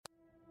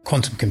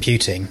quantum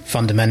computing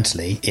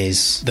fundamentally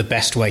is the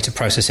best way to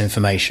process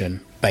information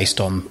based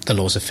on the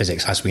laws of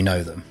physics as we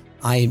know them.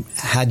 I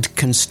had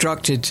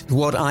constructed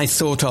what I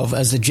thought of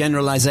as a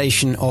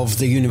generalization of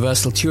the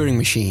universal Turing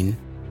machine.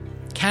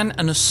 Can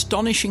an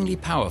astonishingly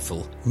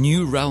powerful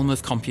new realm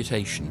of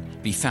computation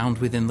be found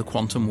within the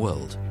quantum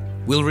world?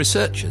 Will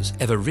researchers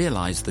ever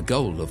realize the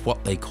goal of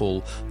what they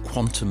call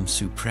quantum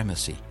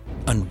supremacy?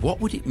 And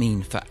what would it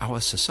mean for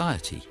our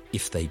society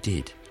if they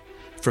did?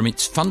 From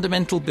its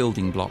fundamental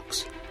building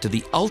blocks to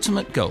the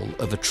ultimate goal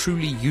of a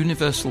truly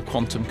universal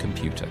quantum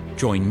computer.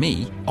 Join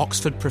me,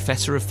 Oxford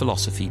Professor of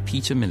Philosophy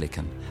Peter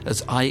Millikan,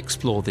 as I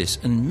explore this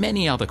and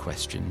many other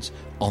questions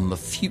on the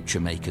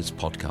Future Makers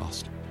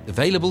podcast.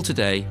 Available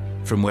today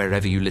from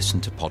wherever you listen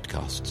to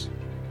podcasts.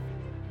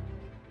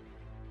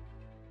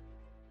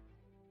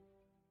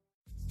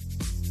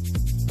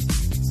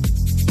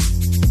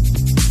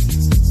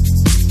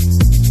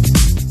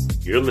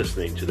 You're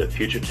listening to the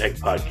Future Tech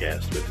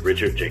Podcast with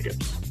Richard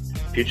Jacobs.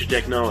 Future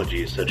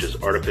technologies such as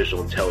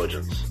artificial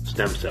intelligence,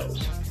 stem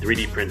cells,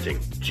 3D printing,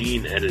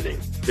 gene editing,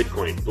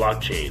 Bitcoin,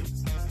 blockchain,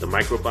 the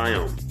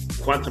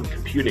microbiome, quantum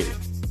computing,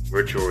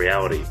 virtual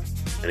reality,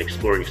 and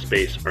exploring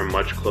space are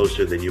much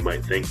closer than you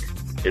might think.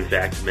 In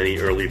fact, many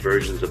early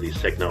versions of these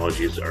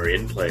technologies are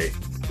in play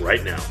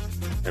right now,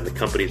 and the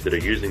companies that are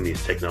using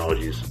these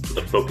technologies are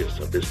the focus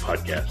of this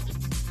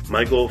podcast.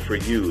 My goal for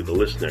you, the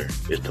listener,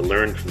 is to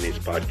learn from these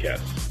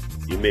podcasts.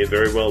 You may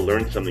very well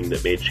learn something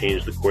that may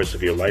change the course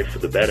of your life for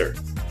the better,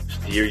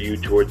 steer you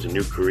towards a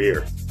new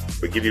career,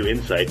 or give you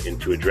insight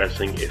into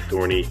addressing a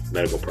thorny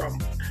medical problem.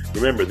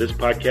 Remember, this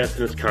podcast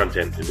and its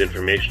content is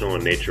informational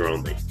in nature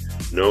only.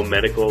 No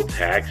medical,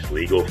 tax,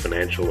 legal,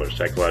 financial, or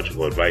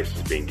psychological advice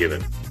is being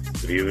given.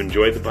 If you've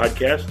enjoyed the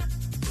podcast,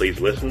 please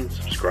listen,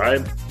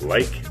 subscribe,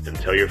 like, and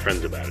tell your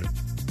friends about it.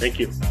 Thank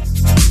you.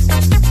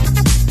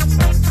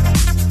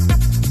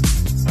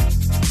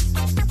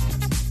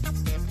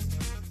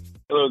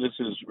 Hello, this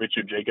is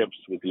Richard Jacobs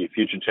with the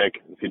Future Tech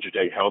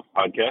Health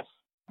podcast.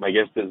 My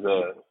guest is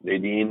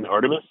Nadine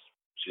Artemis.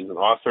 She's an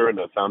author and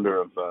a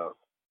founder of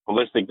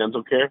Holistic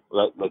Dental Care.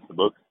 That's the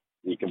book,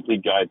 The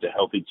Complete Guide to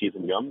Healthy Teeth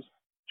and Gums.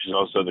 She's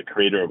also the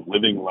creator of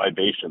Living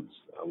Libations,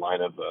 a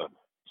line of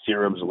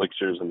serums,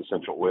 elixirs, and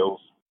essential oils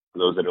for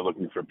those that are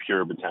looking for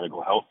pure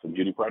botanical health and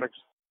beauty products.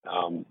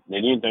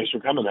 Nadine, thanks for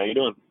coming. How you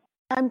doing?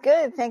 I'm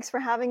good. Thanks for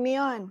having me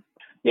on.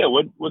 Yeah,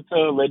 what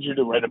led you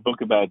to write a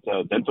book about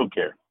dental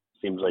care?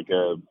 Seems like,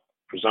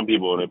 for some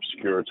people, an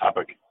obscure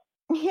topic.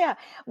 Yeah,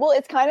 well,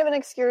 it's kind of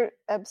an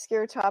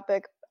obscure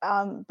topic,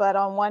 but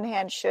on one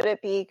hand, should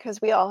it be? Because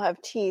we all have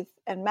teeth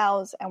and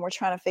mouths, and we're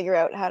trying to figure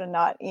out how to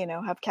not,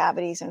 have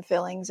cavities and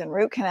fillings and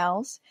root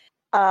canals.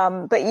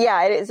 But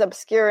yeah, it is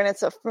obscure, and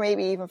it's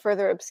maybe even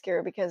further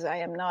obscure because I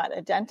am not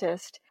a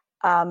dentist.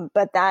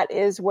 But that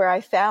is where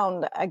I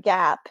found a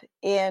gap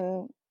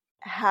in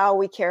how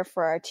we care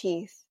for our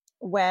teeth.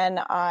 When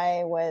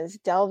I was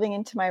delving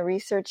into my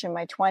research in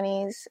my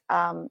 20s,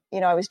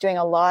 I was doing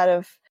a lot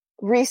of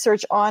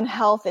research on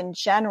health in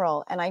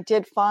general. And I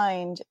did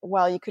find,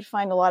 while you could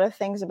find a lot of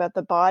things about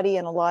the body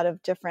and a lot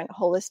of different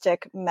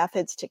holistic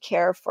methods to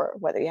care for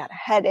whether you had a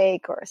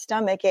headache or a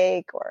stomach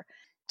ache or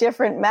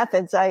different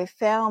methods, I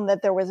found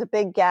that there was a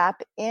big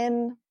gap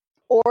in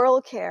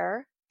oral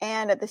care.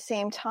 And at the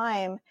same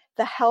time,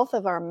 the health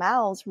of our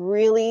mouths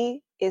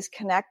really is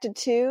connected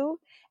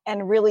to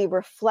and really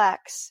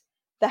reflects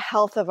the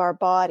health of our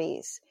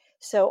bodies.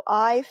 So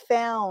I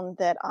found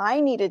that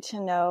I needed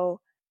to know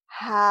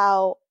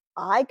how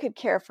I could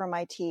care for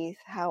my teeth,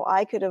 how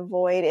I could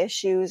avoid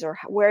issues, or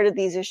where did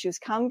these issues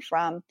come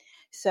from.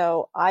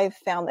 So I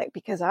found that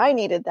because I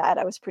needed that,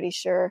 I was pretty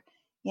sure,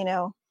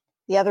 the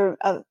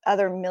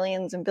other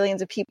millions and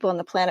billions of people on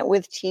the planet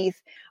with teeth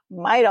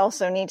might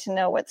also need to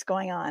know what's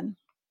going on.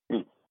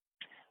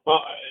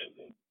 Well,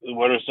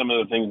 what are some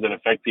of the things that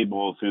affect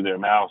people through their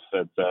mouth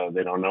that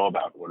they don't know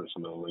about? What are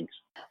some of the links?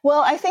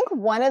 Well, I think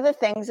one of the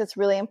things that's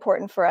really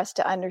important for us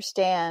to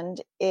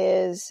understand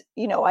is,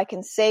 I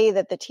can say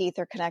that the teeth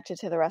are connected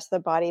to the rest of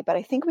the body, but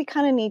I think we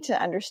kind of need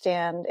to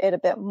understand it a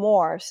bit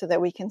more so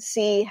that we can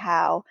see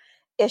how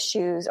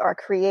issues are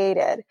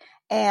created.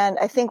 And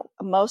I think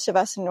most of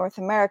us in North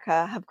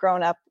America have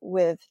grown up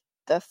with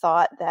the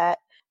thought that,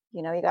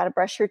 you got to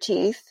brush your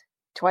teeth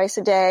twice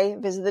a day,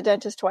 visit the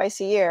dentist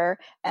twice a year,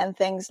 and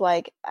things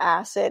like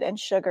acid and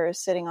sugars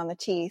sitting on the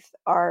teeth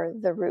are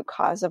the root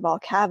cause of all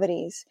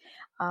cavities.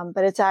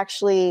 But it's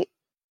actually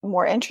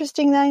more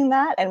interesting than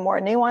that and more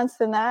nuanced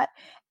than that.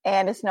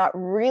 And it's not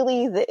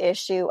really the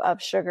issue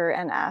of sugar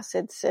and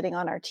acid sitting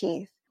on our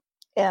teeth.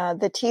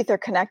 The teeth are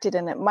connected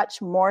in a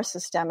much more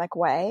systemic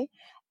way.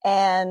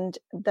 And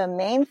the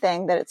main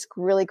thing that it's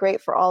really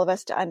great for all of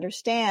us to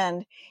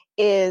understand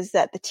is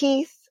that the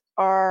teeth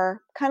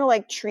are kind of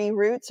like tree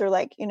roots, or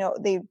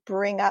they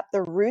bring up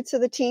the roots of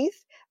the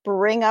teeth,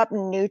 bring up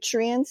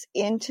nutrients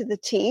into the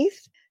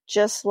teeth,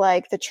 just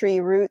like the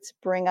tree roots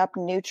bring up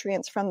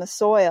nutrients from the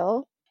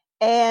soil.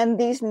 And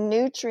these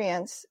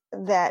nutrients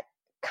that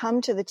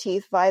come to the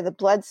teeth via the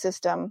blood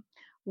system,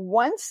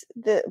 once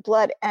the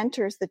blood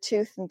enters the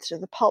tooth into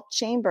the pulp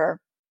chamber,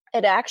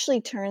 it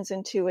actually turns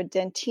into a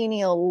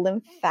dentinal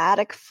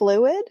lymphatic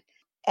fluid.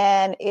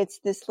 And it's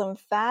this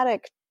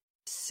lymphatic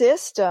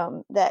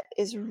system that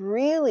is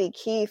really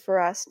key for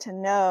us to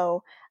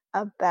know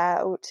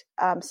about,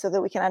 so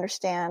that we can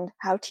understand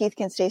how teeth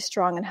can stay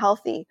strong and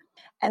healthy.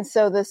 And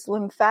so this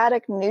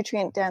lymphatic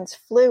nutrient dense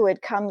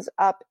fluid comes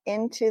up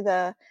into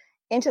the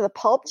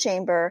pulp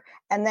chamber,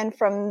 and then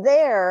from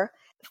there,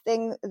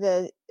 part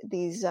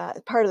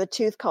of the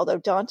tooth called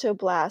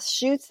odontoblast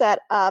shoots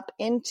that up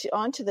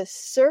onto the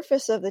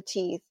surface of the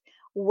teeth,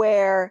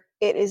 where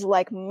it is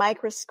like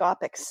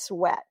microscopic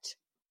sweat.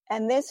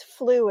 And this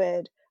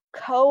fluid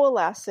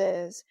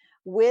coalesces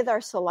with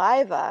our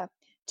saliva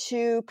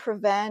to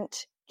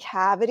prevent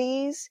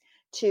cavities,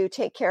 to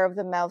take care of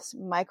the mouth's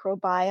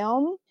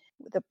microbiome,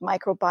 the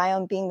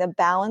microbiome being the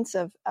balance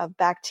of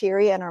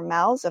bacteria in our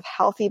mouths, of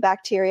healthy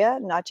bacteria,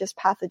 not just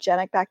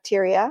pathogenic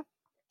bacteria.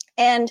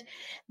 And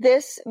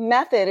this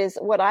method is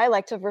what I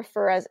like to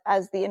refer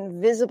as the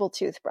invisible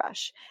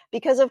toothbrush,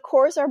 because of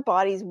course our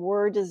bodies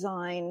were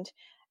designed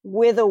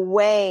with a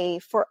way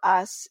for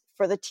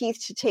the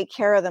teeth to take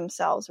care of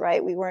themselves,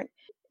 right? We weren't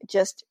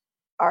just,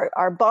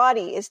 our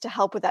body is to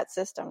help with that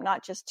system,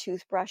 not just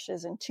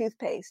toothbrushes and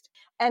toothpaste.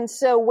 And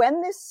so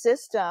when this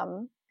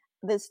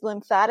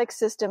lymphatic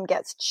system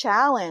gets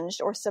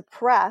challenged or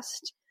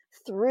suppressed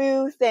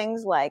through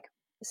things like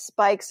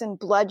spikes in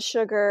blood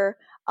sugar,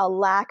 a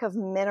lack of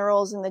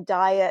minerals in the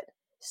diet,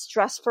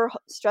 stressful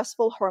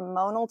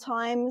hormonal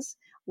times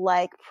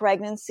like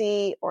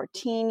pregnancy or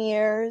teen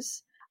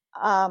years,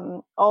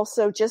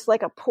 also just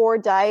like a poor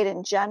diet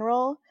in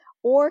general,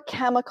 or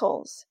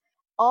chemicals.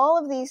 All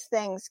of these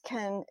things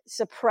can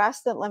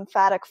suppress the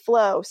lymphatic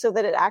flow so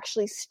that it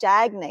actually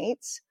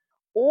stagnates,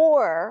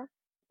 or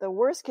the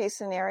worst case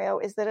scenario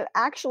is that it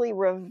actually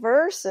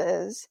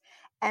reverses.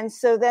 And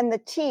so then the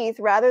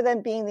teeth, rather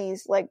than being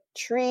these like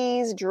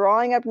trees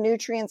drawing up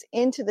nutrients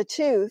into the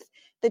tooth,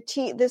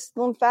 this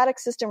lymphatic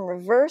system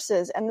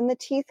reverses, and then the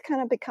teeth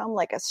kind of become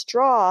like a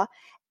straw,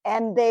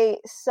 and they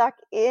suck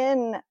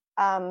in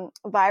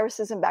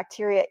viruses and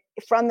bacteria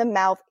from the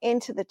mouth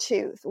into the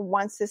tooth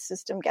once this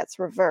system gets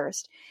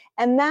reversed.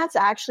 And that's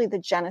actually the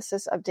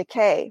genesis of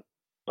decay.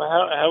 Well,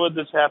 how would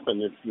this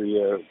happen if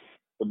the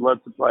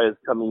blood supply is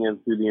coming in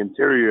through the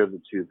interior of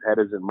the tooth? How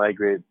does it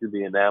migrate through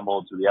the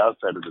enamel to the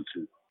outside of the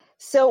tooth?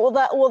 So,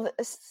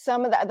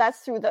 some of that's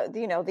through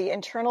the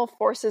internal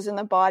forces in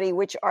the body,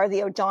 which are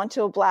the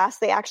odontoblasts.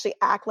 They actually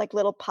act like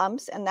little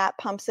pumps, and that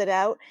pumps it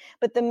out.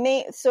 But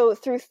so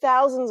through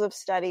thousands of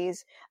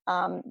studies,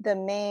 the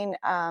main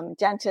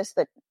dentist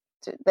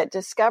that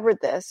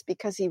discovered this,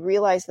 because he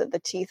realized that the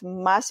teeth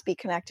must be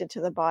connected to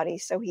the body.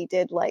 So he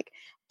did like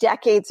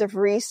decades of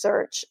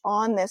research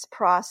on this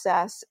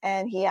process,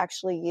 and he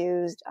actually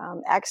used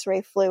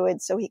X-ray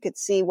fluid so he could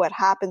see what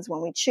happens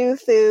when we chew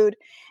food.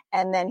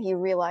 And then he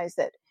realized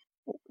that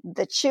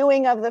the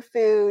chewing of the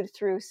food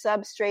through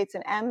substrates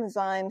and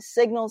enzymes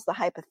signals the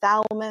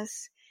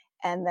hypothalamus,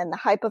 and then the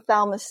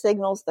hypothalamus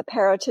signals the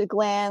parotid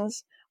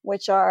glands,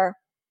 which are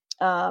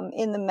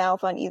in the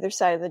mouth on either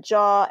side of the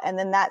jaw, and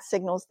then that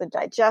signals the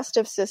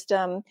digestive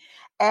system.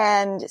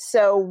 And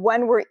so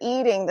when we're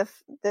eating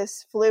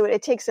this fluid,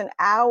 it takes it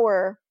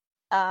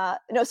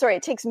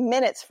takes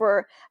minutes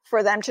for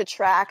them to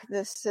track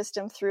this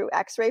system through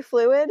X-ray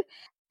fluid.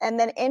 And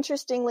then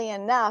interestingly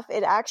enough,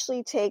 it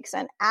actually takes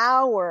an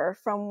hour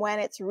from when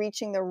it's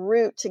reaching the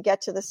root to get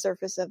to the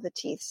surface of the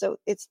teeth. So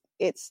it's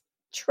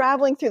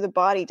traveling through the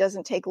body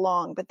doesn't take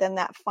long, but then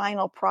that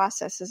final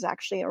process is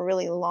actually a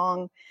really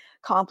long,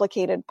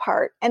 complicated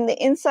part. And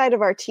the inside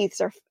of our teeth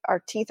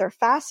are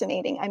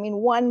fascinating. I mean,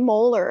 one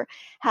molar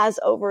has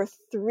over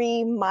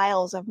 3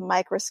 miles of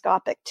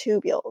microscopic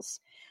tubules.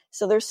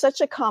 So there's such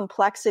a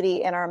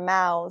complexity in our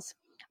mouths.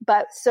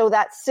 But so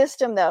that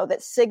system, though,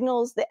 that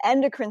signals the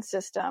endocrine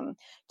system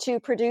to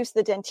produce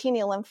the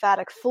dentinal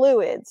lymphatic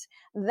fluids,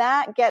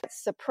 that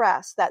gets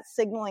suppressed, that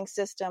signaling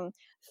system,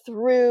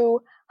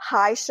 through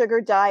high sugar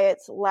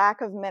diets,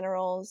 lack of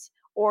minerals,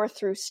 or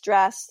through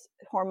stress,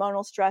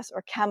 hormonal stress,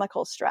 or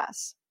chemical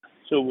stress.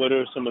 So what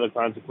are some of the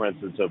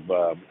consequences of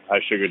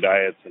high sugar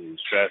diets and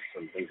stress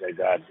and things like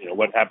that?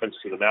 What happens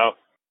to the mouth?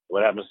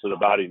 What happens to the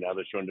body now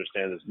that you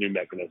understand this new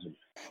mechanism?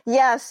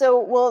 Yeah,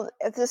 so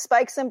the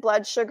spikes in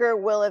blood sugar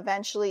will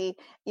eventually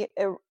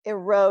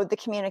erode the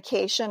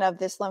communication of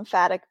this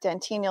lymphatic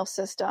dentinal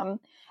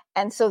system.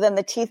 And so then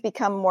the teeth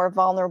become more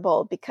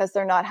vulnerable because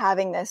they're not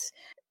having this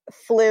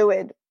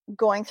fluid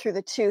going through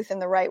the tooth in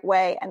the right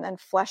way and then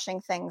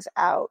flushing things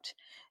out.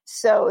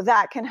 So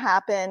that can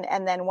happen.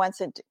 And then once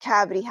a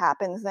cavity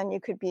happens, then you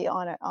could be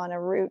on a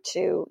route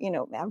to,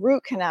 a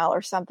root canal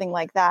or something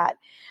like that,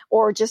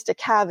 or just a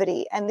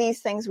cavity. And these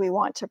things we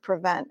want to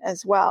prevent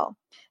as well.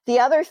 The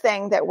other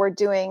thing that we're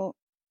doing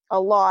a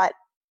lot,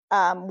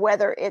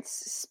 whether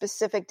it's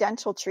specific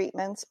dental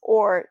treatments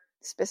or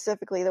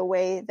specifically the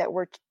way that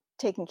we're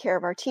taking care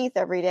of our teeth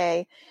every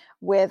day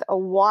with a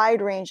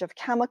wide range of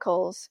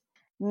chemicals,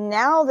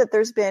 now that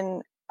there's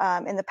been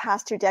in the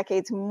past 2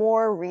 decades,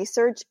 more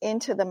research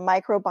into the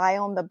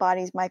microbiome, the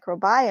body's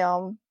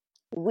microbiome,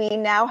 we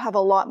now have a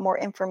lot more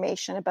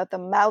information about the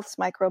mouth's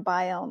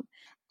microbiome.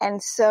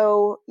 And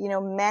so,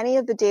 many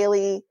of the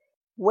daily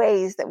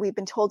ways that we've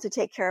been told to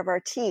take care of our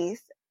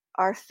teeth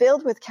are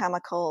filled with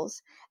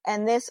chemicals.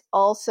 And this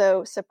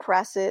also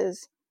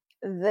suppresses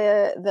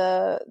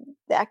the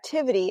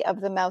activity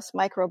of the mouth's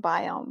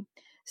microbiome.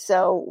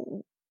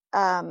 So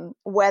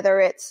whether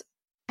it's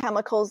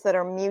chemicals that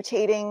are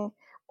mutating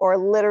or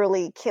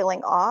literally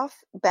killing off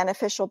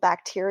beneficial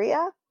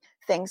bacteria,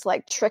 things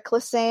like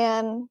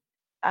triclosan,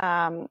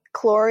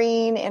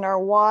 chlorine in our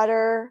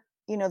water,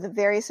 the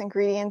various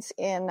ingredients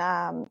in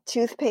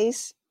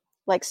toothpaste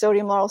like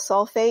sodium lauryl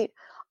sulfate,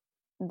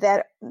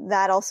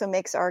 that also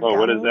makes our gums.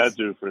 What does that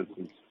do, for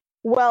instance?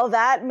 Well,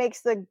 that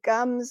makes the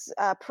gums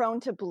prone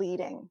to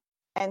bleeding.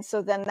 And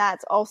so then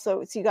that's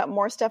also, so you got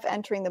more stuff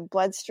entering the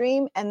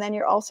bloodstream, and then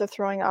you're also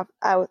throwing off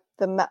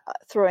the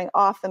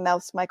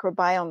mouth's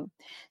microbiome.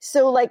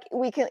 So like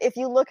if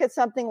you look at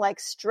something like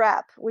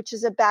strep, which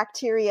is a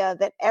bacteria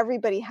that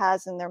everybody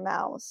has in their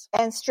mouths,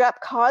 and strep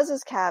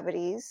causes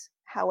cavities.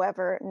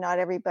 However, not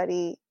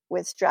everybody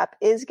with strep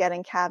is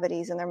getting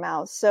cavities in their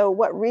mouths. So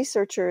what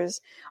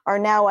researchers are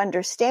now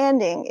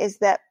understanding is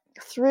that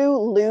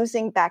through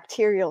losing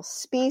bacterial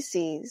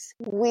species,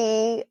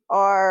 we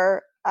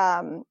are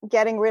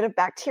getting rid of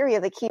bacteria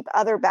that keep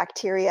other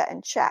bacteria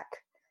in check.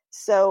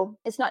 So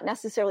it's not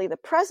necessarily the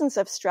presence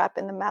of strep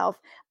in the mouth,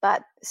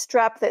 but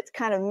strep that's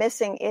kind of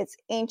missing its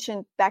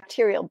ancient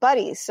bacterial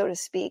buddies, so to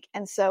speak.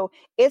 And so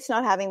it's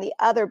not having the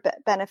other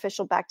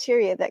beneficial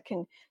bacteria that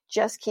can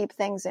just keep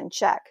things in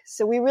check.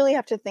 So we really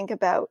have to think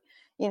about,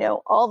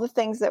 all the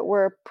things that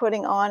we're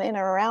putting on in and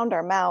around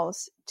our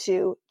mouths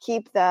to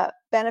keep the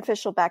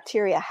beneficial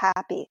bacteria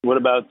happy. What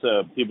about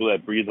people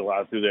that breathe a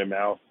lot through their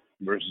mouth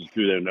versus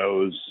through their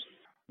nose?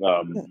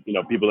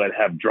 People that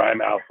have dry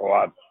mouth a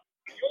lot,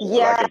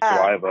 lack of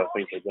saliva,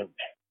 things like that.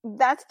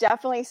 That's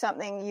definitely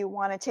something you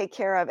want to take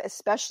care of,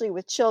 especially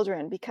with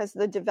children, because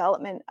the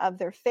development of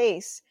their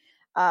face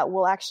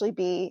will actually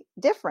be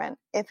different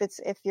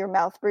if you're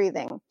mouth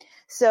breathing.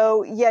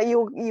 So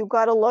you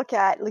got to look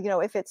at,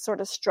 if it's sort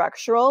of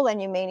structural,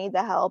 then you may need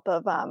the help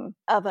of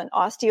an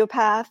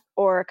osteopath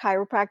or a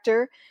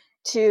chiropractor.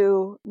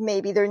 To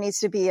maybe there needs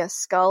to be a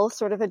skull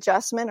sort of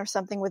adjustment or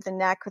something with the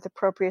neck with the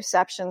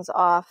proprioceptions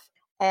off.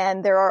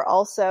 And there are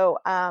also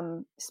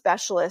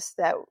specialists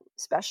that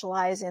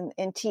specialize in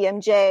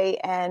TMJ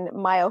and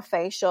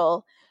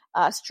myofascial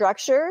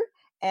structure.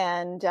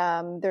 And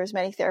there's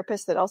many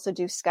therapists that also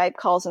do Skype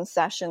calls and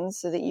sessions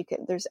so that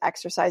there's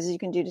exercises you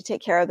can do to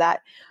take care of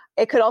that.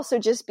 It could also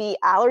just be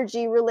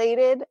allergy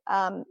related.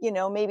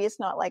 Maybe it's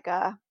not like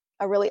a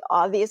really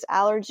obvious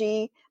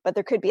allergy, but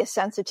there could be a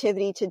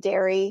sensitivity to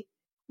dairy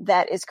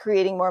that is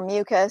creating more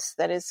mucus,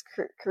 that is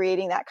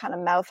creating that kind of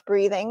mouth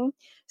breathing.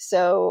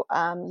 So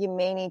you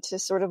may need to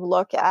sort of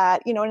look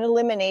at, an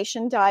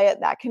elimination diet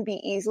that can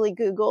be easily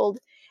Googled.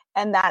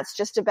 And that's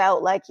just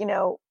about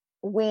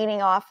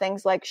weaning off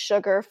things like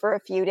sugar for a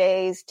few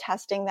days,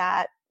 testing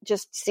that,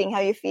 just seeing how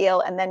you feel,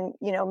 and then,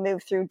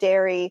 move through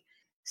dairy,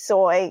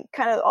 soy,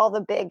 kind of all the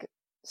big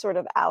sort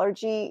of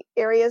allergy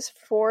areas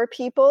for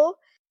people.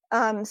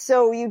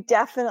 So you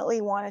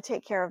definitely want to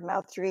take care of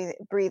mouth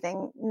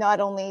breathing, not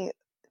only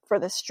for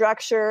the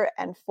structure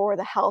and for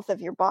the health of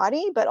your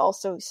body, but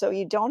also so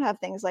you don't have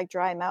things like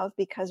dry mouth,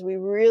 because we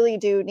really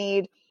do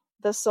need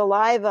the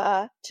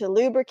saliva to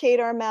lubricate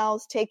our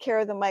mouths, take care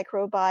of the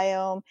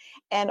microbiome,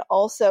 and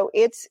also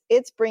it's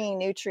bringing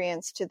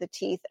nutrients to the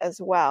teeth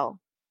as well.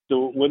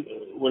 So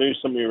what are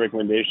some of your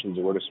recommendations,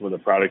 or what are some of the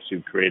products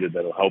you've created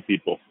that'll help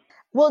people?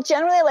 Well,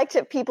 generally I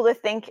like people to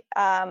think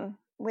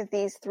with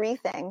these three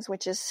things,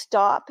 which is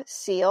stop,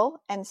 seal,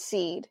 and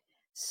seed.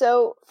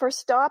 So for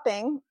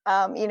stopping,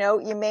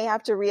 you may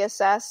have to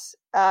reassess,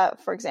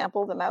 for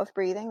example, the mouth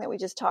breathing that we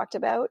just talked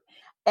about.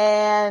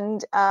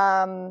 And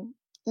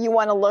you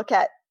want to look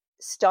at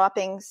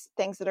stopping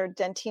things that are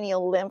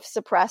dentinal lymph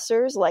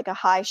suppressors, like a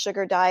high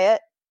sugar diet.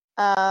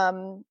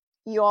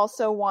 You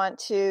also want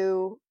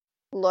to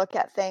look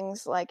at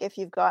things like if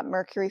you've got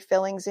mercury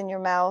fillings in your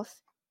mouth,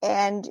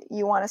 and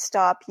you want to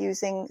stop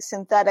using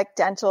synthetic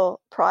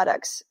dental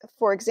products.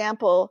 For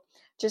example,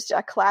 just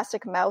a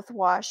classic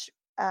mouthwash,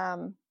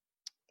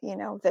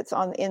 that's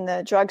in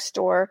the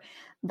drugstore.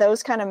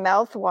 Those kind of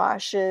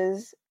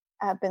mouthwashes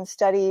have been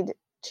studied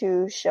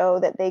to show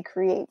that they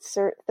create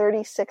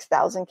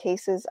 36,000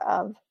 cases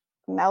of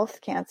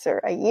mouth cancer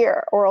a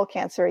year, oral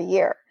cancer a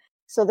year.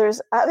 So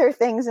there's other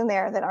things in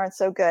there that aren't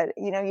so good.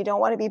 You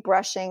don't want to be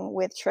brushing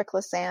with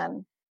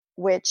triclosan,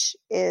 which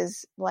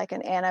is like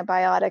an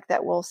antibiotic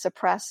that will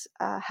suppress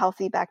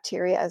healthy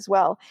bacteria as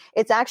well.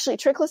 It's actually,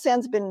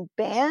 triclosan's been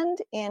banned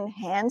in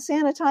hand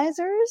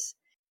sanitizers,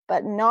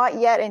 but not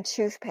yet in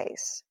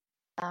toothpaste.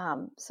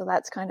 So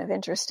that's kind of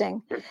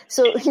interesting.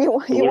 So you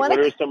want to.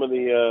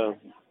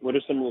 What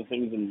are some of the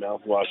things in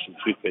mouthwash and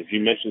toothpaste?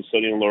 You mentioned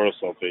sodium lauryl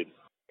sulfate.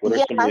 What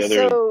are some of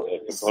the other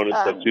components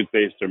of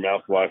toothpaste or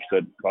mouthwash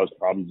that cause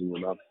problems in your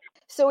mouth?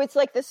 So it's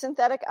like the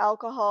synthetic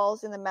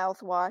alcohols in the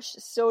mouthwash,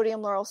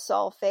 sodium lauryl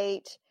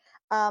sulfate,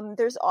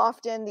 there's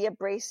often the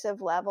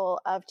abrasive level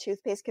of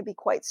toothpaste can be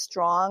quite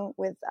strong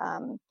with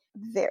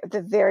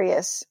the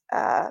various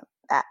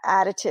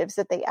additives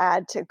that they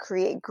add to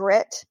create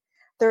grit.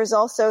 There's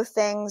also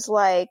things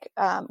like,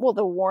 the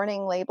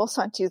warning labels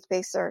on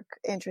toothpaste are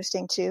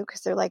interesting too,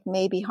 because they're like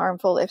maybe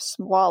harmful if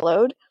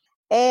swallowed.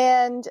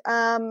 And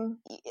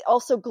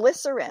also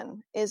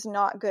glycerin is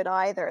not good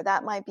either.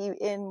 That might be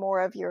in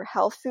more of your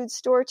health food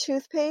store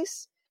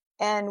toothpaste.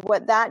 And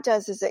what that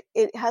does is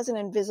it has an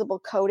invisible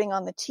coating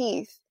on the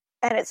teeth,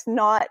 and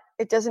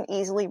it doesn't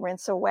easily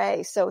rinse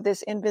away. So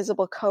this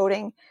invisible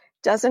coating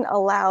doesn't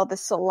allow the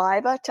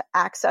saliva to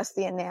access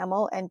the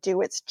enamel and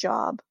do its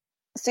job.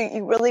 So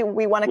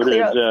we want to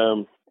clear out.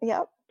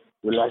 Yep.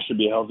 Would it actually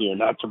be healthier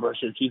not to brush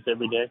your teeth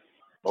every day?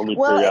 Only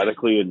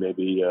periodically, and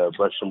maybe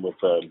brush them with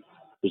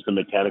just a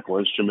mechanical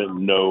instrument,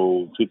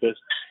 no toothpaste?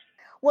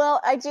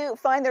 Well, I do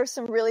find there's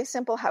some really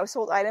simple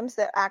household items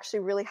that actually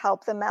really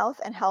help the mouth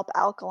and help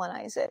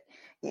alkalinize it.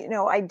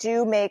 I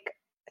do make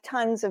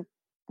tons of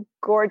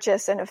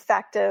gorgeous and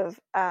effective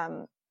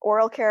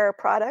oral care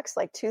products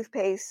like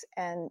toothpaste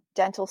and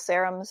dental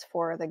serums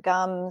for the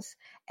gums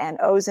and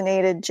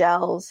ozonated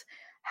gels.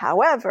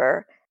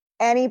 However,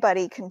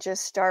 anybody can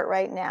just start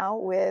right now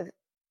with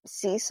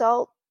sea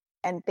salt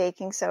and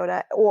baking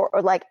soda,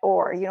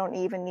 or you don't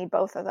even need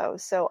both of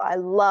those. So I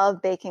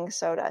love baking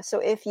soda. So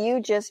if you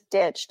just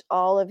ditched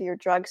all of your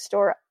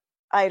drugstore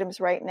items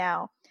right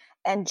now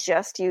and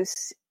just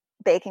use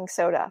baking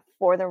soda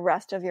for the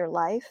rest of your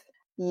life,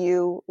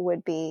 you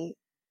would be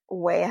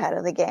way ahead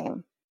of the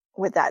game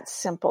with that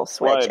simple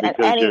switch. Why?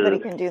 And anybody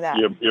can do that.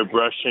 You're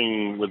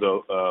brushing with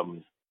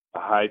a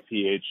high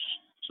pH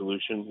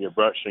solution. You're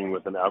brushing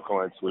with an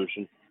alkaline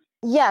solution.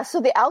 Yeah, so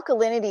the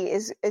alkalinity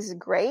is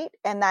great,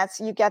 and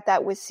you get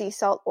that with sea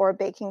salt or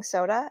baking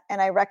soda.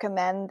 And I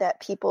recommend that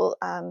people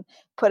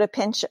put a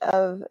pinch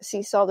of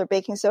sea salt or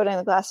baking soda in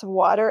a glass of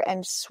water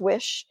and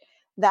swish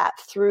that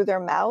through their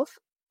mouth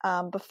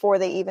before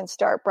they even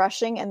start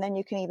brushing. And then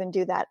you can even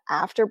do that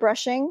after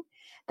brushing.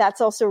 That's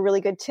also a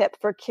really good tip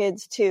for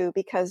kids too,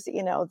 because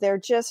they're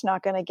just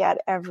not going to get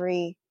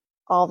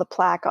all the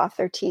plaque off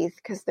their teeth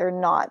because they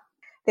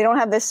don't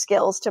have the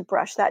skills to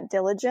brush that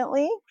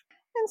diligently.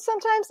 And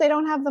sometimes they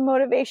don't have the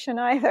motivation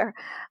either.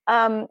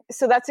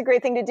 So that's a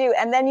great thing to do.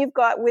 And then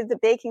with the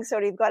baking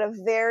soda, you've got a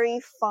very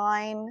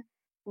fine,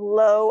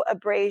 low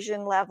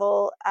abrasion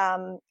level.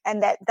 And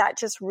that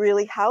just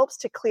really helps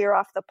to clear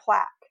off the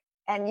plaque.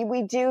 And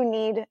we do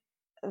need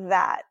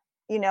that.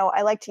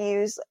 I like to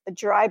use a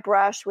dry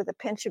brush with a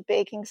pinch of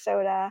baking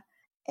soda.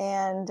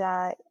 And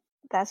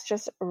that's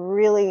just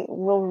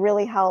will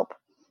really help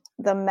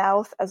the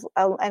mouth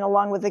and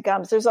along with the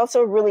gums. There's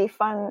also a really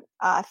fun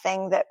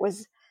thing that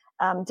was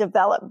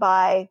developed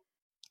by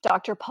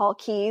Dr. Paul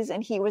Keyes,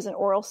 and he was an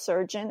oral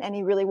surgeon, and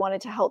he really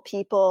wanted to help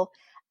people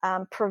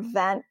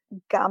prevent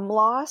gum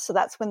loss. So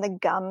that's when the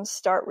gums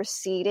start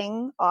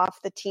receding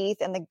off the teeth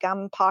and the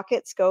gum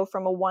pockets go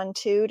from a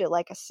 1-2 to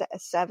like a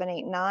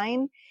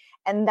 7-8-9.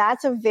 And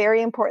that's a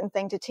very important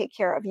thing to take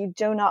care of. You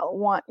do not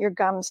want your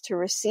gums to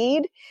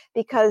recede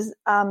because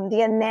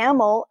the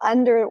enamel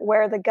under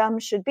where the gum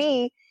should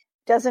be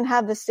doesn't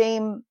have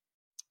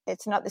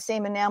it's not the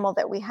same enamel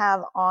that we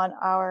have on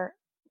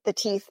the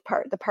teeth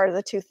part, the part of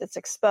the tooth that's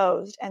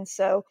exposed. And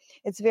so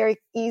it's very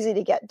easy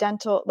to get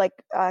dental,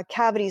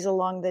 cavities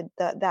along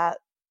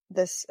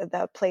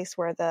the place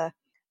where the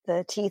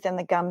teeth and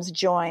the gums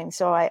join.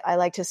 So I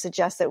like to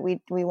suggest that we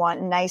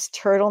want nice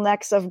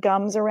turtlenecks of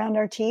gums around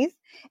our teeth,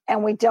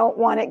 and we don't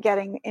want it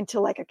getting into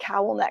like a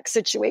cowl neck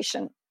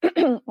situation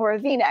or a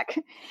V-neck.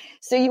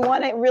 So you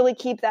want to really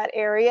keep that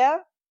area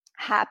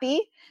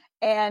happy.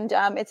 And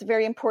it's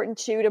very important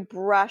too to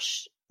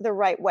brush the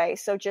right way.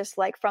 So just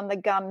like from the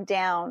gum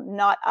down,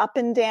 not up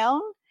and down.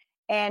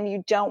 And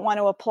you don't want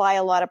to apply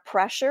a lot of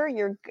pressure.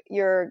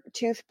 Your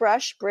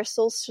toothbrush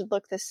bristles should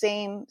look the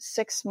same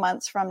 6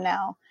 months from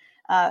now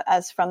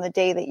as from the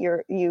day that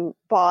you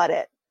bought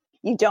it.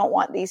 You don't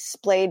want these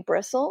splayed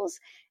bristles.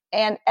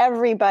 And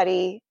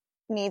everybody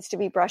needs to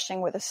be brushing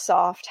with a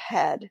soft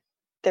head.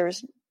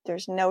 There's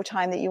no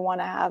time that you want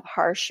to have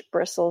harsh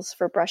bristles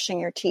for brushing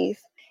your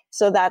teeth.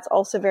 So that's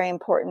also very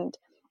important.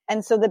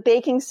 And so the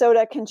baking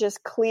soda can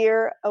just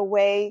clear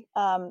away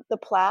the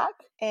plaque.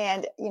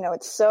 And,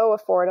 it's so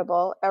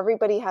affordable.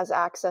 Everybody has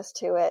access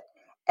to it.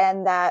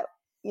 And that,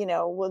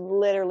 will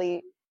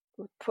literally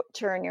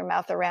turn your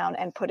mouth around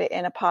and put it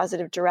in a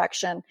positive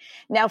direction.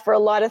 Now, for a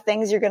lot of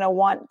things, you're going to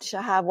want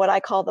to have what I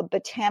call the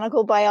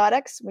botanical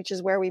biotics, which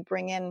is where we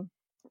bring in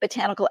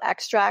botanical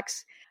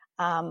extracts,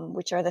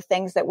 which are the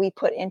things that we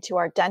put into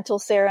our dental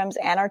serums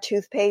and our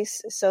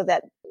toothpaste so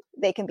that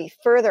they can be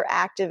further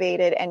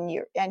activated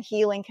and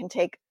healing can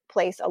take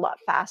place a lot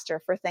faster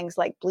for things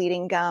like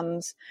bleeding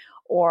gums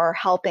or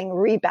helping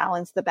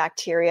rebalance the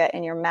bacteria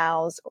in your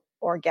mouths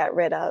or get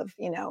rid of,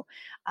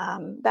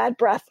 bad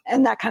breath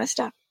and that kind of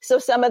stuff. So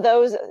some of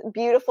those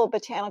beautiful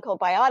botanical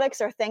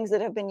biotics are things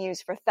that have been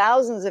used for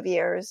thousands of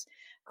years,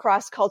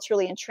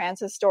 cross-culturally and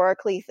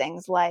transhistorically,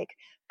 things like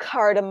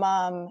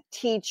cardamom,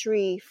 tea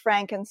tree,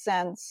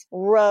 frankincense,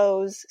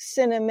 rose,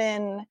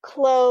 cinnamon,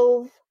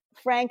 clove,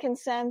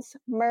 frankincense,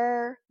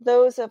 myrrh,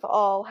 those have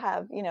all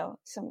have,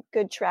 some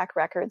good track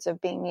records of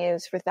being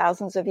used for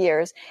thousands of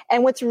years.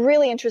 And what's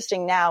really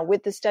interesting now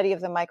with the study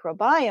of the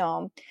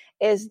microbiome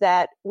is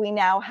that we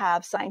now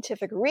have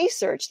scientific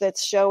research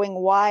that's showing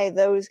why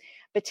those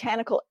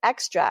botanical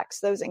extracts,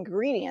 those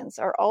ingredients,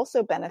 are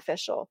also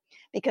beneficial,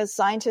 because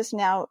scientists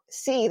now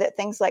see that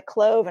things like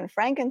clove and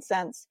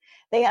frankincense,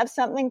 they have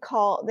something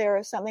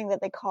that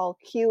they call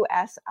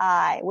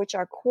QSI, which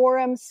are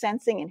quorum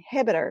sensing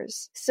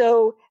inhibitors.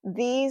 So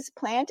these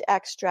plant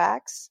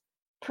extracts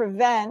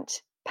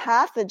prevent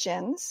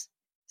pathogens.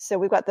 So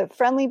we've got the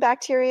friendly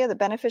bacteria, the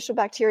beneficial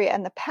bacteria,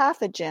 and the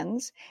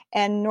pathogens.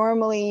 And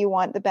normally you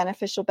want the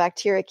beneficial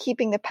bacteria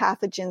keeping the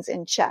pathogens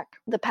in check.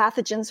 The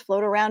pathogens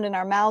float around in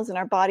our mouths and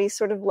our bodies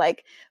sort of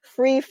like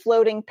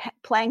free-floating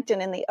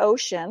plankton in the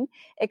ocean,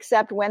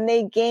 except when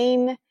they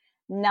gain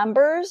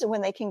numbers,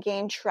 when they can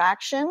gain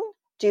traction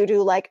due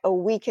to like a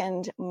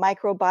weakened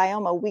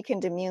microbiome, a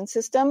weakened immune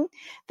system,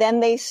 then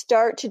they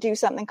start to do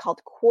something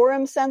called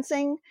quorum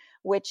sensing,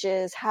 which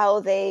is how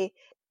they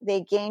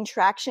gain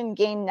traction,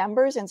 gain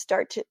numbers, and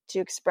start to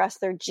express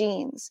their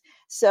genes.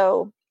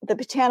 So the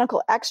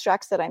botanical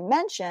extracts that I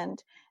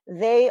mentioned,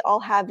 they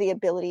all have the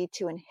ability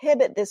to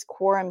inhibit this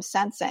quorum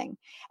sensing.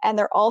 And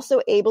they're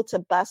also able to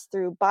bust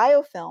through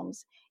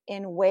biofilms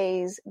in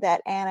ways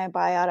that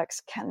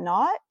antibiotics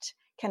cannot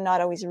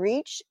always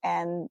reach.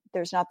 And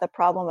there's not the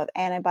problem of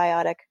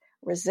antibiotic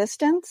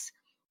resistance.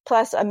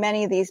 Plus,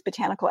 many of these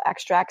botanical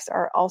extracts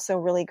are also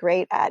really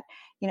great at,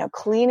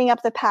 cleaning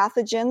up the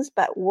pathogens,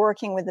 but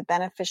working with the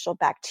beneficial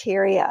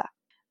bacteria,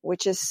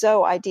 which is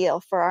so ideal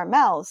for our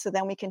mouths. So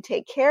then we can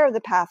take care of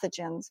the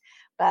pathogens,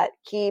 but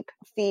keep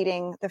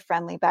feeding the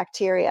friendly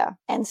bacteria.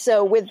 And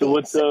so what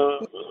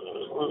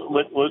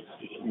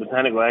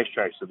botanical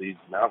extracts are these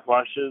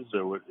mouthwashes,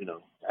 or what?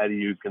 How do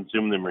you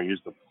consume them or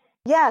use them?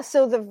 Yeah,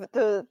 so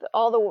the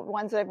all the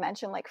ones that I've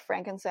mentioned, like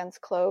frankincense,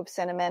 clove,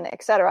 cinnamon,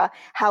 etc.,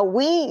 how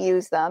we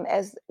use them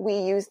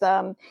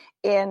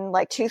in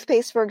like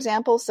toothpaste, for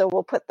example. So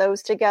we'll put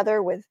those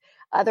together with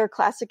other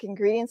classic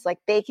ingredients like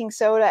baking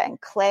soda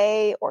and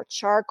clay or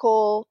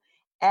charcoal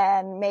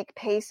and make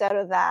paste out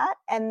of that.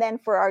 And then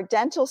for our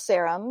dental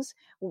serums,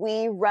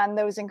 we run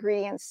those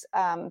ingredients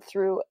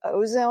through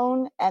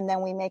ozone, and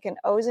then we make an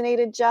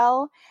ozonated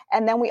gel.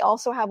 And then we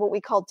also have what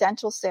we call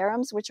dental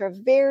serums, which are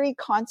very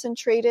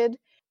concentrated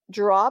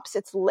drops.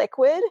 It's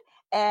liquid.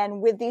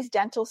 And with these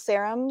dental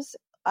serums,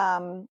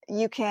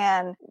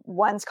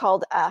 one's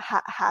called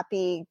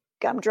Happy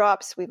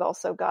Gumdrops. We've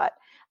also got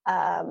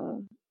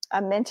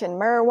a mint and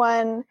myrrh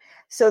one.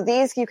 So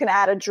these, you can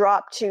add a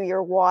drop to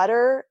your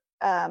water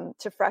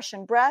to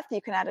freshen breath.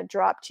 You can add a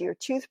drop to your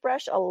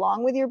toothbrush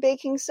along with your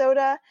baking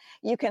soda.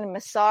 You can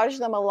massage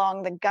them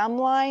along the gum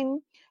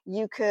line.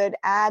 You could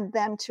add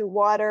them to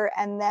water.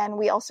 And then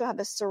we also have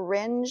a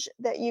syringe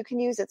that you can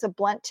use. It's a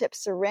blunt tip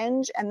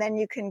syringe. And then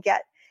you can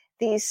get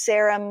these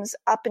serums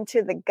up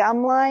into the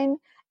gum line.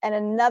 And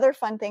another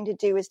fun thing to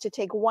do is to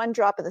take one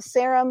drop of the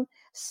serum,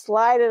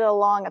 slide it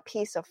along a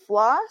piece of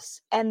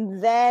floss.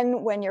 And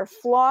then when you're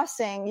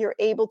flossing, you're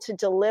able to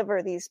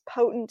deliver these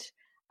potent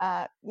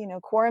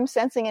quorum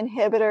sensing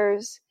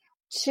inhibitors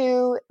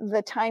to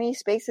the tiny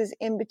spaces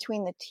in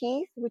between the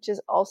teeth, which is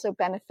also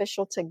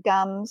beneficial to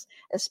gums,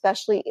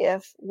 especially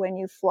if when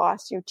you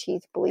floss, your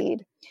teeth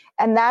bleed.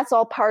 And that's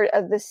all part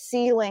of the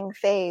sealing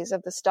phase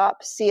of the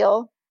stop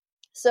seal.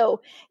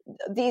 So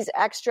these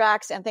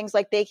extracts and things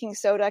like baking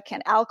soda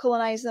can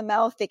alkalinize the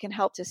mouth. They can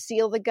help to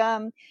seal the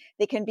gum.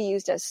 They can be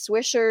used as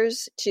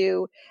swishers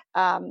to,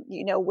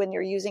 when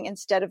you're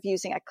instead of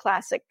using a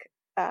classic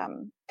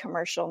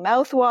commercial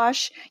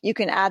mouthwash, you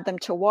can add them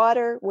to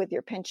water with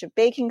your pinch of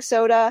baking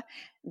soda.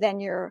 Then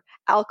you're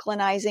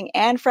alkalinizing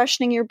and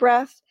freshening your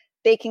breath.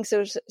 Baking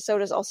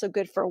soda is also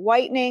good for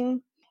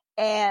whitening.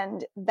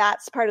 And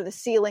that's part of the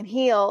seal and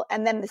heal.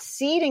 And then the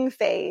seeding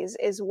phase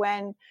is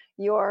when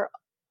you're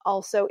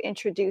also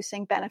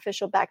introducing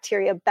beneficial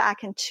bacteria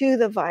back into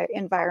the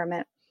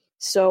environment.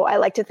 So I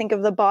like to think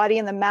of the body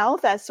and the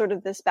mouth as sort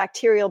of this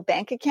bacterial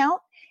bank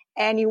account.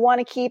 And you want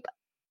to keep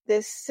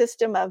this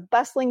system of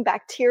bustling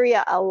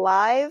bacteria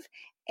alive,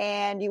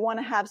 and you want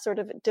to have sort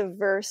of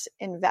diverse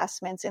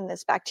investments in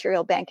this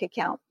bacterial bank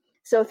account.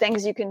 So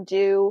things you can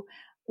do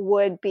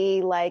would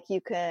be like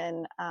you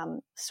can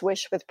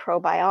swish with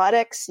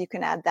probiotics. You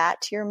can add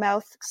that to your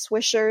mouth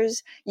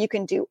swishers. You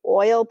can do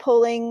oil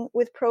pulling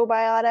with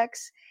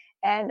probiotics,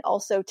 and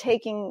also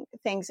taking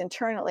things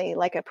internally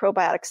like a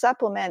probiotic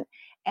supplement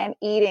and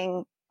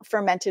eating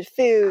fermented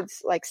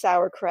foods like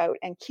sauerkraut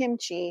and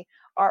kimchi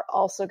are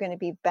also going to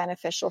be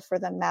beneficial for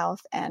the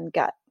mouth and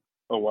gut.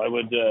 Oh, why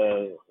would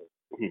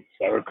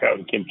sauerkraut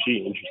and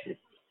kimchi?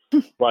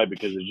 Interesting. Why?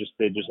 Because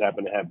they just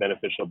happen to have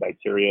beneficial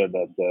bacteria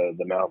that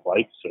the mouth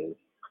likes?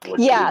 Or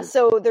yeah,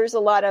 so there's a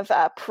lot of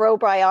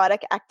probiotic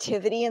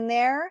activity in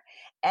there.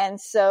 And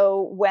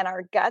so when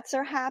our guts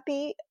are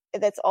happy,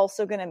 that's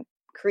also going to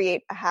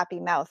create a happy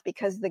mouth,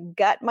 because the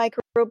gut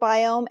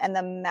microbiome and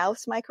the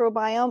mouse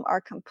microbiome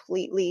are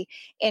completely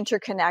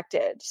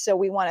interconnected. So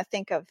we want to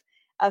think of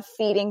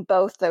feeding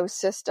both those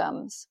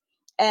systems.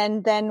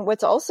 And then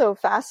what's also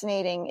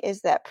fascinating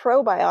is that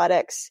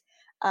probiotics,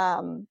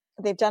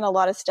 they've done a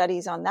lot of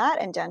studies on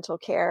that in dental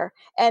care.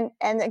 And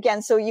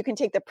again, so you can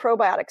take the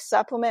probiotic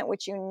supplement,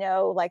 which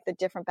like the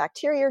different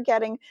bacteria you're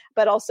getting,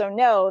 but also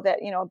know that,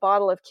 a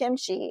bottle of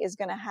kimchi is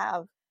going to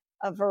have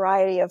a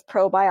variety of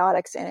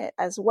probiotics in it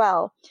as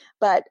well.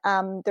 But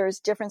there's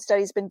different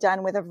studies been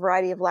done with a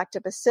variety of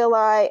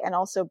lactobacilli and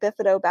also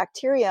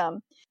bifidobacterium.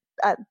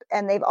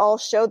 And they've all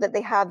showed that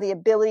they have the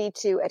ability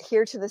to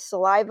adhere to the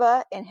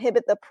saliva,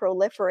 inhibit the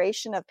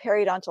proliferation of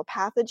periodontal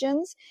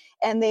pathogens,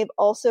 and they've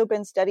also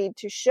been studied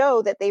to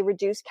show that they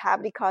reduce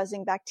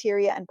cavity-causing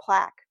bacteria and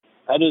plaque.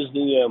 How does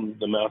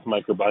the mouth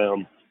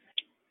microbiome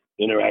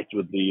interact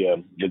with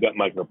the gut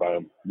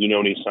microbiome? Do you know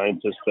any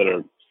scientists that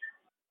are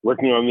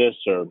working on this,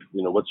 or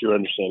what's your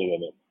understanding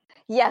of it?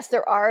 Yes,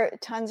 there are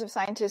tons of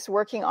scientists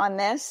working on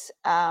this,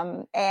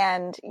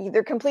 and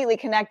they're completely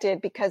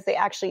connected because they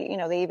actually,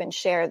 they even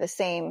share the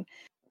same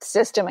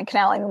system and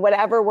canal. And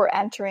whatever we're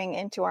entering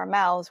into our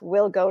mouths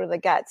will go to the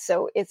gut.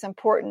 So it's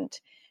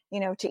important,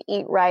 to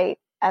eat right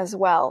as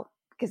well,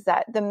 because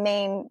that the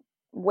main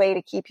way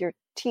to keep your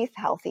teeth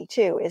healthy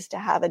too is to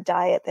have a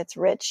diet that's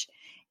rich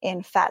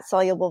in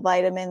fat-soluble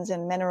vitamins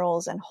and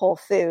minerals and whole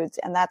foods,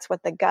 and that's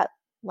what the gut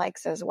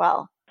likes as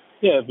well.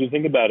 Yeah, if you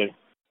think about it,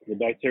 the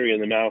bacteria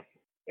in the mouth,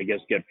 I guess,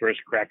 get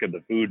first crack of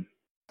the food.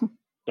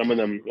 Some of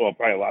them,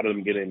 probably a lot of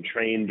them get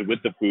entrained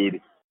with the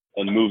food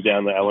and move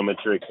down the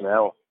alimentary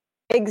canal.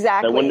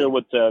 Exactly. I wonder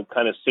what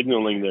kind of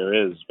signaling there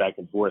is back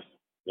and forth.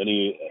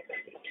 Any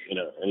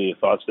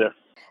thoughts there?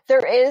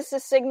 There is a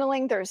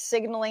signaling. There's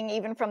signaling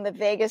even from the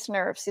vagus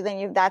nerve. So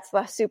then that's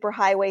the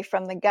superhighway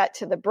from the gut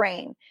to the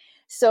brain.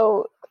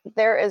 So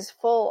there is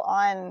full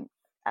on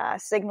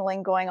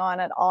signaling going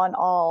on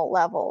all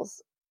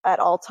levels at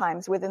all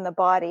times within the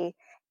body.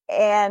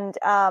 And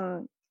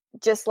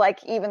just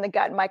like even the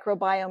gut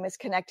microbiome is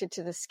connected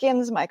to the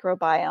skin's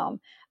microbiome,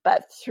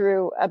 but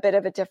through a bit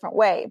of a different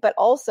way. But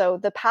also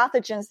the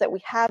pathogens that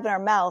we have in our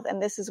mouth,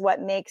 and this is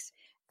what makes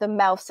the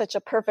mouth such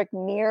a perfect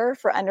mirror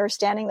for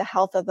understanding the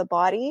health of the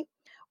body,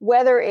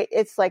 whether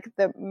it's like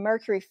the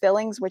mercury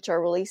fillings, which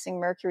are releasing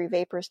mercury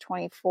vapors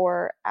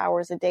 24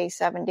 hours a day,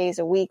 7 days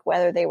a week,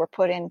 whether they were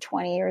put in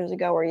 20 years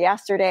ago or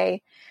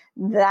yesterday,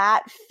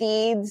 that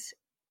feeds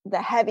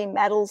the heavy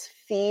metals,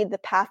 feed the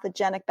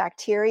pathogenic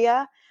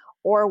bacteria,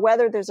 or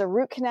whether there's a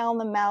root canal in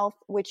the mouth,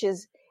 which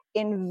is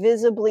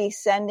invisibly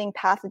sending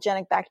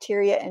pathogenic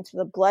bacteria into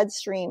the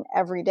bloodstream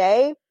every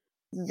day.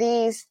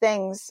 These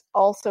things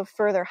also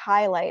further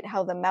highlight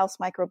how the mouse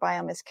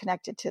microbiome is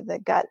connected to the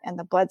gut and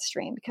the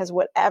bloodstream, because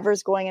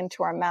whatever's going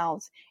into our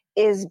mouths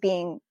is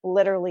being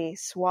literally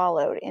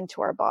swallowed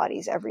into our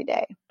bodies every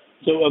day.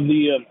 So of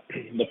the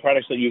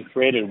products that you've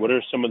created, what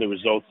are some of the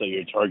results that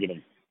you're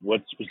targeting?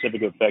 What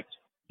specific effects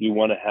do you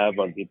want to have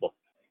on people?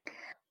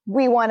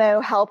 We want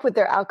to help with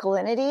their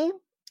alkalinity.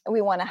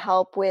 We want to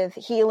help with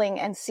healing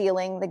and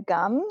sealing the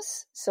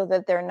gums so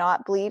that they're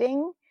not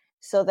bleeding,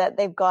 so that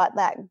they've got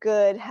that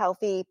good,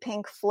 healthy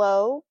pink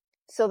flow,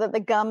 so that the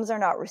gums are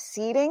not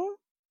receding.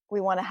 We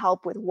want to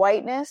help with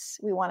whiteness.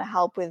 We want to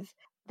help with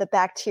the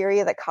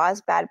bacteria that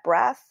cause bad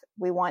breath.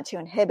 We want to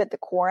inhibit the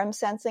quorum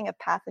sensing of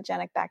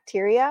pathogenic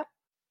bacteria.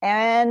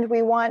 And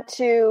we want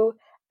to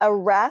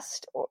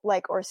arrest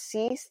or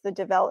cease the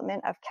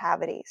development of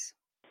cavities.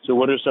 So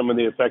what are some of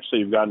the effects that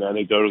you've gotten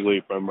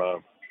anecdotally from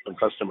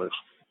customers?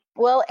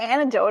 Well,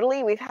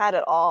 anecdotally, we've had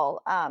it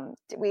all.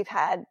 We've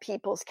had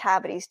people's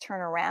cavities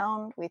turn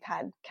around. We've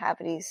had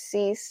cavities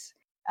cease.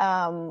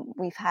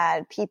 We've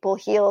had people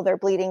heal their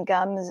bleeding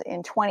gums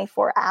in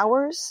 24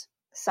 hours.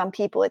 Some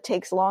people it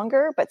takes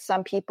longer, but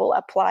some people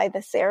apply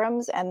the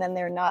serums and then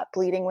they're not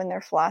bleeding when they're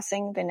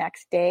flossing the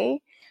next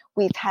day.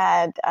 We've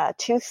had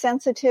tooth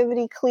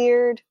sensitivity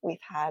cleared. We've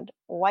had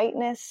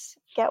whiteness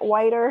get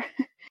whiter.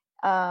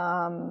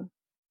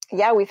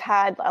 We've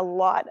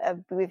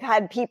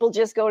had people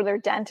just go to their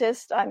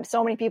dentist.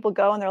 So many people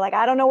go and they're like,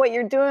 I don't know what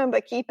you're doing,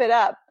 but keep it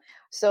up.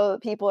 So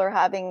people are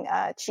having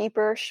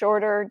cheaper,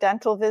 shorter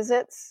dental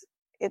visits.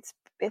 It's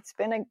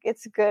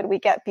good. We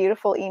get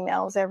beautiful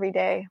emails every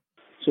day.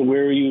 So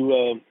where are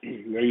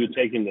you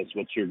taking this?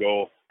 What's your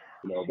goal?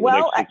 Over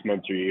the next 6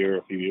 months or a year,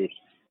 a few years?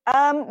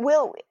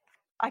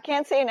 I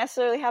can't say I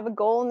necessarily have a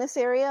goal in this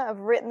area. I've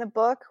written the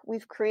book.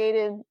 We've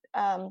created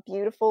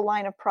beautiful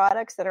line of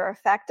products that are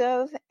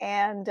effective,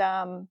 and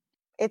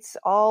it's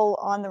all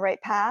on the right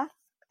path.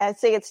 I'd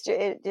say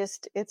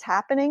it's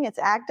happening. It's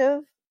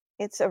active.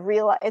 It's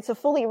a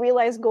fully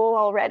realized goal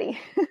already.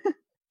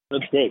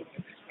 That's great.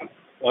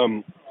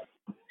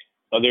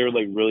 Are there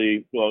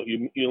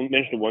you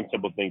mentioned one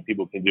simple thing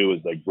people can do is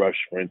like brush,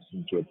 for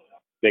instance, with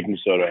baking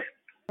soda.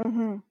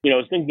 Mm-hmm. I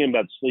was thinking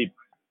about sleep.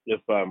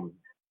 If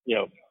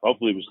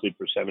hopefully we sleep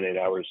for 7-8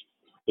 hours,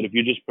 but if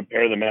you just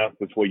prepare the mouth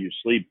before you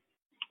sleep,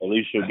 at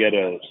least you'll get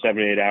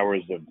 7-8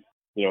 hours of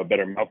a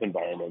better mouth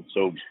environment.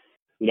 So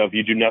if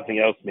you do nothing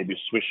else, maybe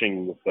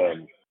swishing with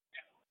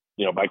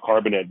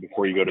bicarbonate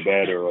before you go to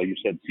bed, or like you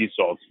said, sea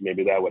salts.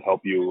 Maybe that would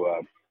help you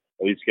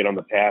at least get on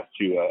the path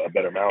to a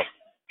better mouth.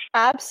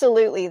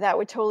 Absolutely. That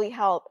would totally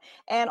help.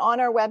 And on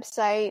our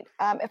website,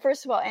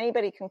 first of all,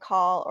 anybody can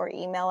call or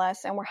email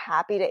us, and we're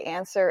happy to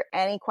answer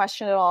any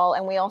question at all.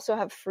 And we also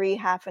have free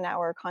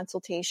half-an-hour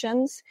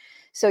consultations.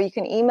 So you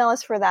can email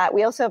us for that.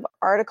 We also have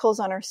articles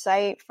on our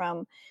site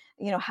from,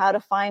 how to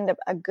find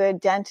a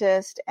good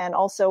dentist. And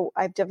also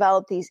I've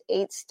developed these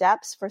 8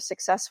 steps for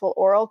successful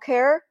oral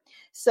care.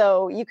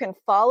 So you can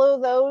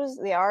follow those.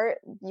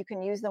 You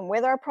can use them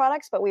with our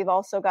products, but we've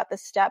also got the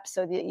steps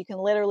so that you can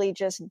literally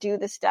just do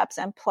the steps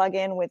and plug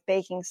in with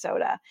baking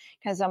soda.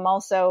 Because I'm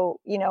also,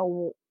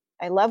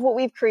 I love what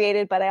we've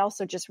created, but I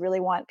also just really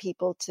want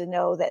people to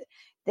know that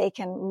they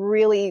can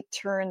really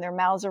turn their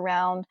mouths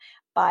around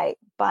by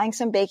buying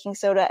some baking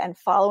soda and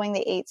following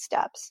the 8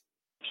 steps.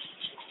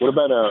 What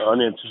about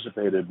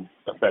unanticipated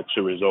effects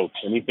or results?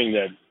 Anything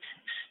that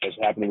is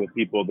happening with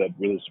people that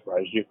really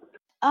surprised you?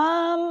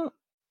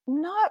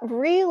 Not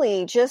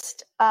really.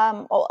 Just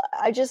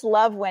I just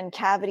love when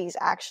cavities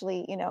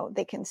actually,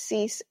 they can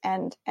cease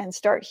and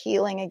start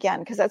healing again,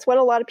 because that's what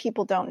a lot of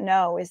people don't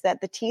know, is that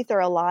the teeth are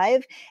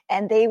alive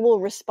and they will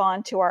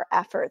respond to our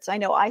efforts. I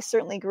know I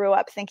certainly grew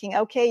up thinking,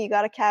 okay, you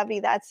got a cavity,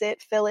 that's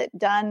it, fill it,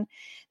 done.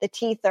 The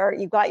teeth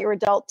you've got your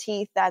adult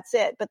teeth, that's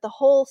it. But the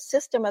whole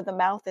system of the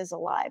mouth is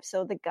alive.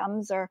 So the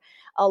gums are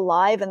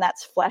alive, and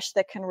that's flesh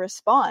that can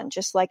respond.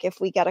 Just like if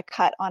we get a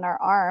cut on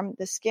our arm,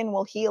 the skin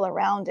will heal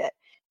around it.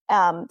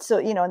 And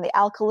the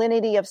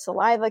alkalinity of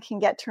saliva can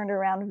get turned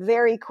around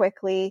very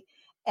quickly,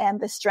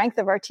 and the strength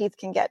of our teeth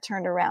can get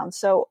turned around.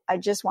 So I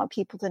just want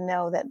people to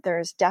know that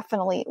there's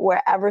definitely,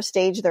 wherever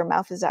stage their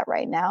mouth is at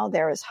right now,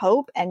 there is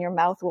hope, and your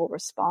mouth will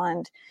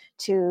respond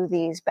to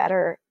these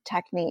better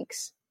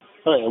techniques.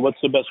 All right. And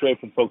what's the best way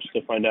for folks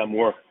to find out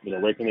more?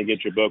 Where can they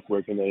get your book?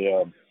 Where can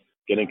they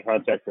get in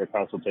contact for a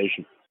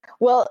consultation?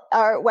 Well,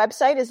 our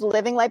website is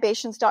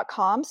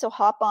livinglibations.com. So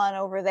hop on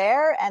over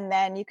there, and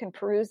then you can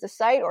peruse the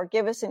site or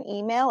give us an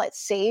email at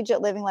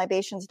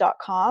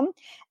sage@livinglibations.com.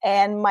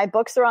 And my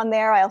books are on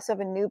there. I also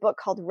have a new book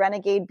called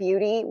Renegade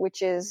Beauty,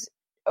 which is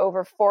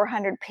over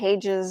 400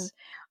 pages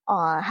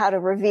on how to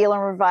reveal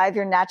and revive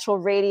your natural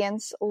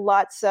radiance.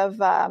 Lots of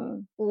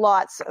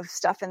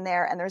stuff in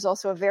there. And there's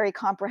also a very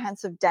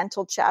comprehensive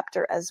dental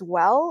chapter as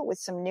well with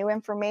some new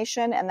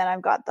information. And then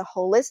I've got the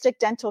holistic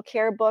dental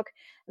care book.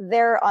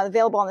 They're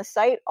available on the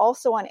site,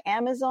 also on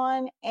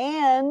Amazon.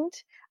 And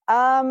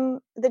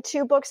the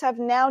 2 books have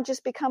now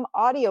just become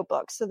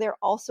audiobooks. So they're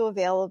also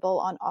available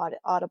on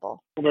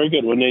Audible. Very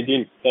good. Well,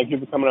 Nadine, thank you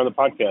for coming on the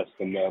podcast.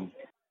 And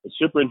it's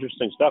super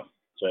interesting stuff.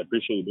 So I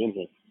appreciate you being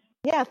here.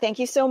 Yeah, thank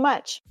you so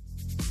much.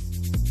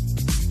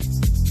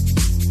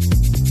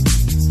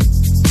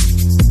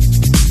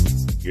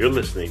 You're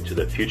listening to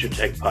the Future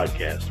Tech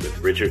Podcast with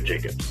Richard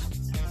Jacobs.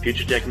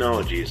 Future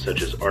technologies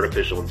such as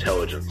artificial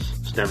intelligence,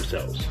 stem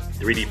cells,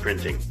 3D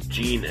printing,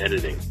 gene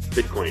editing,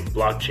 Bitcoin,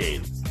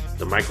 blockchain,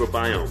 the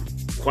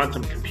microbiome,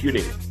 quantum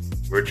computing,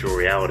 virtual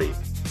reality,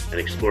 and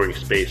exploring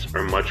space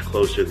are much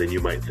closer than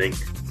you might think.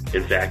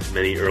 In fact,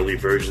 many early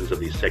versions of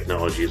these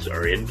technologies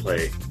are in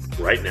play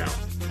right now,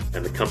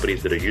 and the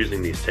companies that are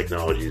using these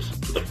technologies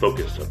are the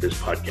focus of this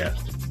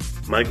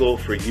podcast. My goal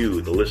for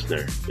you, the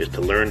listener, is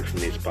to learn from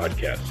these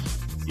podcasts.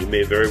 You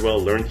may very well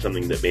learn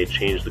something that may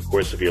change the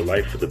course of your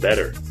life for the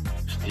better,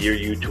 steer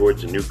you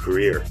towards a new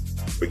career,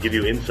 or give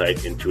you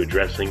insight into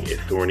addressing a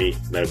thorny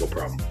medical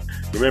problem.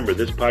 Remember,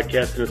 this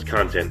podcast and its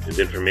content is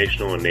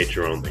informational in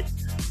nature only.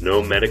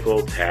 No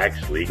medical,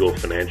 tax, legal,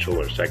 financial,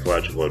 or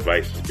psychological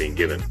advice is being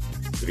given.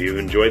 If you've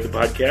enjoyed the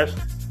podcast,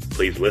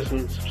 please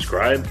listen,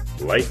 subscribe,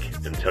 like,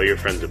 and tell your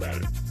friends about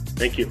it.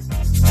 Thank you.